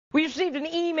received an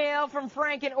email from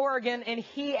Frank in Oregon, and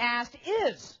he asked,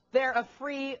 is there a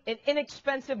free and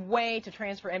inexpensive way to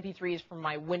transfer MP3s from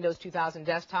my Windows 2000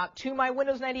 desktop to my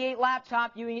Windows 98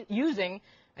 laptop using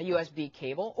a USB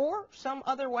cable or some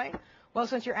other way? Well,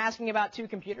 since you're asking about two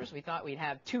computers, we thought we'd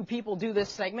have two people do this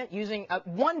segment using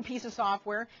one piece of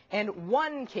software and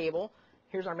one cable.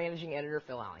 Here's our managing editor,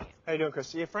 Phil Allingham. How you doing,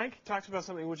 Chris? Yeah, Frank talks about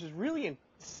something which is really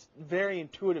very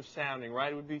intuitive sounding,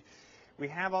 right? It would be, we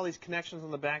have all these connections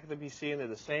on the back of the PC, and they're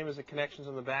the same as the connections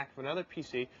on the back of another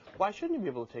PC. Why shouldn't you be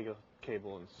able to take a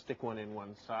cable and stick one in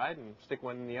one side and stick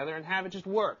one in the other and have it just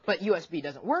work? But USB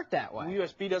doesn't work that way.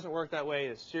 USB doesn't work that way.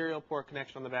 The serial port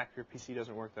connection on the back of your PC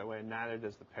doesn't work that way, and neither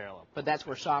does the parallel port. But that's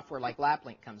where software like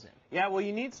LapLink comes in. Yeah, well,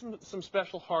 you need some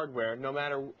special hardware, no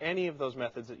matter any of those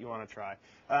methods that you want to try.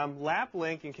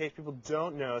 LapLink, in case people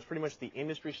don't know, is pretty much the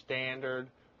industry standard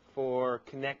for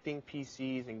connecting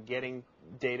PCs and getting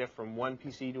data from one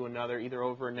PC to another, either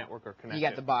over a network or connected. You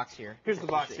got the box here. Here's the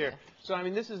box here. So, I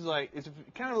mean, this is like, it's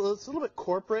kind of, it's a little bit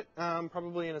corporate,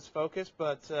 probably in its focus,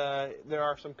 but there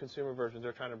are some consumer versions.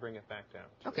 They're trying to bring it back down.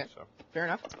 Okay, so. Fair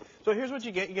enough. So here's what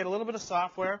you get. You get a little bit of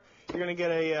software. You're going to get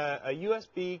a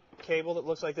USB cable that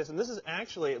looks like this, and this is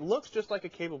actually, it looks just like a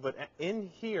cable, but in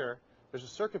here, there's a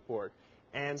circuit board.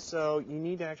 And so you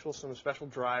need some special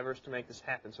drivers to make this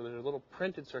happen. So there's a little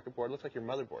printed circuit board. It looks like your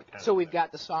motherboard kind of. So we've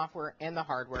got the software and the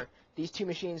hardware. These two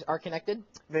machines are connected?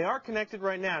 They are connected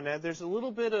right now. Now there's a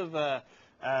little bit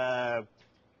of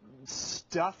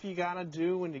stuff you got to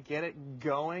do when you get it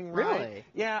going, right? Really?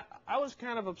 Yeah, I was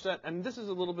kind of upset. And this is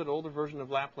a little bit older version of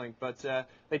LapLink, but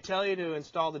they tell you to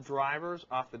install the drivers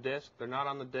off the disk. They're not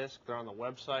on the disk. They're on the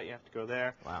website. You have to go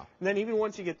there. Wow. And then even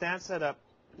once you get that set up,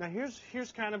 now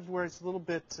here's kind of where it's a little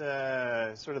bit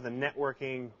sort of the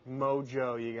networking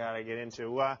mojo you got to get into.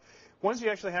 Once you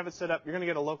actually have it set up, you're going to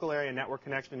get a local area network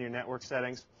connection in your network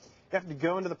settings. You have to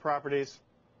go into the properties,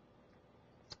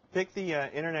 pick the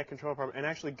internet control property, and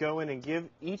actually go in and give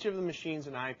each of the machines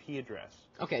an IP address.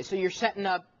 Okay, so you're setting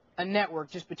up a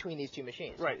network just between these two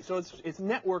machines. Right, so it's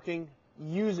networking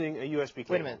using a USB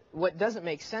cable. Wait a minute. What doesn't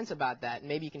make sense about that, and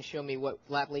maybe you can show me what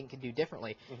LapLink can do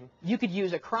differently, you could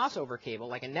use a crossover cable,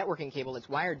 like a networking cable that's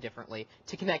wired differently,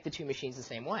 to connect the two machines the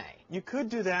same way. You could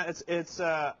do that.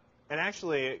 And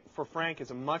actually, for Frank,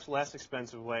 it's a much less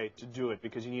expensive way to do it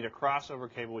because you need a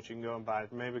crossover cable, which you can go and buy.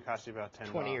 Maybe it costs you about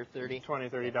 $10. $20 or $30. $20,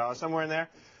 $30, somewhere in there.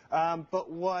 But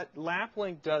what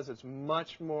LapLink does, it's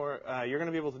much more, you're going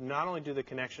to be able to not only do the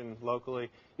connection locally,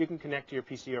 you can connect to your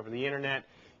PC over the internet.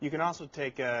 You can also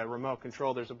take remote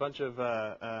control. There's a bunch of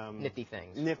nifty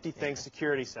things,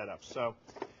 security setups. So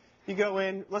you go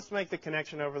in. Let's make the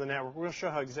connection over the network. We're going to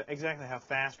show how exactly how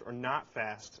fast or not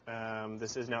fast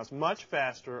this is now. It's much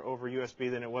faster over USB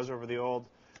than it was over the old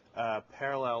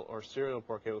parallel or serial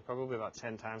port cable. Probably about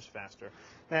 10 times faster.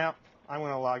 Now I'm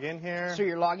going to log in here. So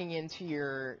you're logging into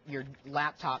your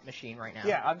laptop machine right now.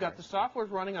 Yeah, I've got the software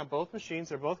running on both machines.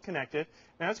 They're both connected.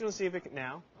 Now it's going to see if it can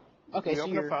now. Okay, we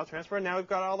open the file transfer. Now we've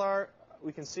got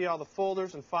we can see all the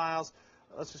folders and files.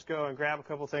 Let's just go and grab a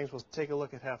couple things. We'll take a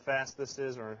look at how fast this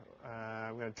is, or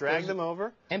I'm going to drag them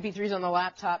over. MP3s on the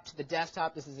laptop to the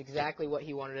desktop. This is exactly what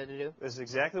he wanted it to do. This is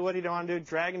exactly what he wanted to do.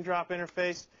 Drag and drop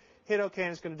interface. Hit OK,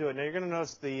 and it's going to do it. Now you're going to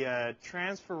notice the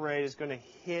transfer rate is going to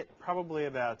hit probably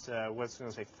about what's going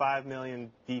to say 5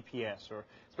 million BPS, or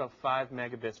it's about 5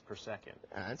 megabits per second.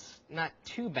 It's not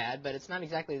too bad, but it's not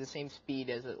exactly the same speed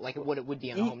as what it would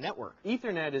be on a home network.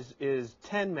 Ethernet is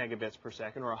 10 megabits per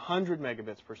second, or 100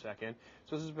 megabits per second.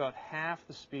 So this is about half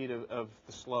the speed of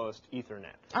the slowest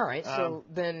Ethernet. All right. So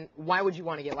then, why would you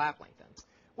want to get LapLink then?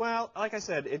 Well, like I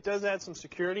said, it does add some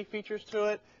security features to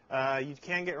it. You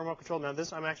can get remote control. Now,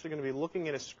 I'm actually going to be looking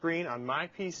at a screen on my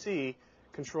PC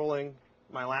controlling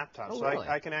my laptop. Oh, so really?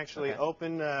 I can actually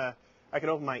open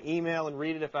my email and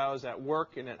read it if I was at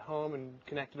work and at home and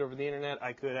connected over the internet.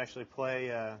 I could actually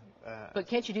play. But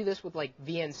can't you do this with like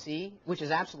VNC, which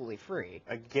is absolutely free?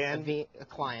 Again, a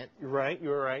client. You're right.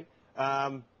 You're right.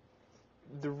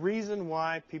 The reason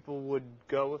why people would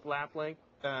go with LapLink,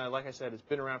 like I said, it's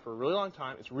been around for a really long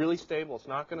time. It's really stable. It's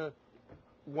not going to,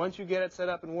 once you get it set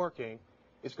up and working,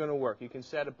 it's going to work. You can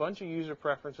set a bunch of user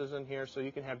preferences in here, so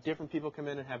you can have different people come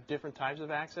in and have different types of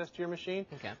access to your machine.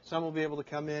 Okay. Some will be able to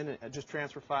come in and just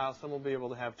transfer files. Some will be able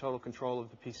to have total control of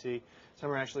the PC. Some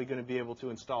are actually going to be able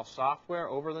to install software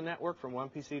over the network from one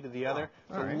PC to the other.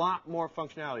 It's a lot more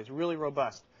functionality. It's really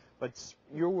robust. But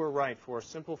you were right. For a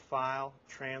simple file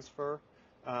transfer,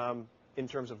 in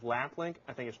terms of LapLink,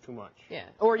 I think it's too much. Yeah,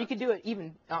 or you could do it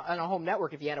even on a home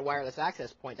network if you had a wireless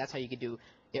access point. That's how you could do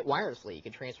it wirelessly. You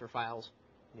could transfer files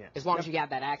Yeah. As long as you got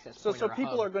that access point. So or a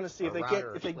people hub, are going to see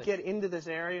or if they get into this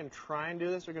area and try and do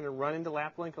this, they're going to run into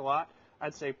LapLink a lot.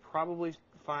 I'd say probably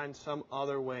find some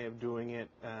other way of doing it,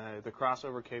 the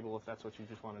crossover cable, if that's what you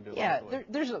just want to do. Yeah,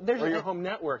 or your home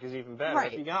network is even better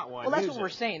right. if you got one. Well, that's what we're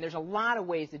saying. There's a lot of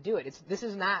ways to do it. This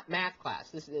is not math class.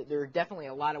 There are definitely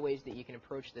a lot of ways that you can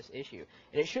approach this issue,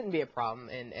 and it shouldn't be a problem.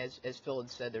 And as Phil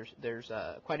had said, there's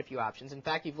quite a few options. In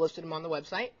fact, you've listed them on the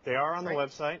website. They are on the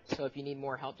website. So if you need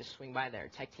more help, just swing by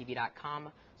there,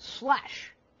 techtv.com/call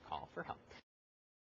for help.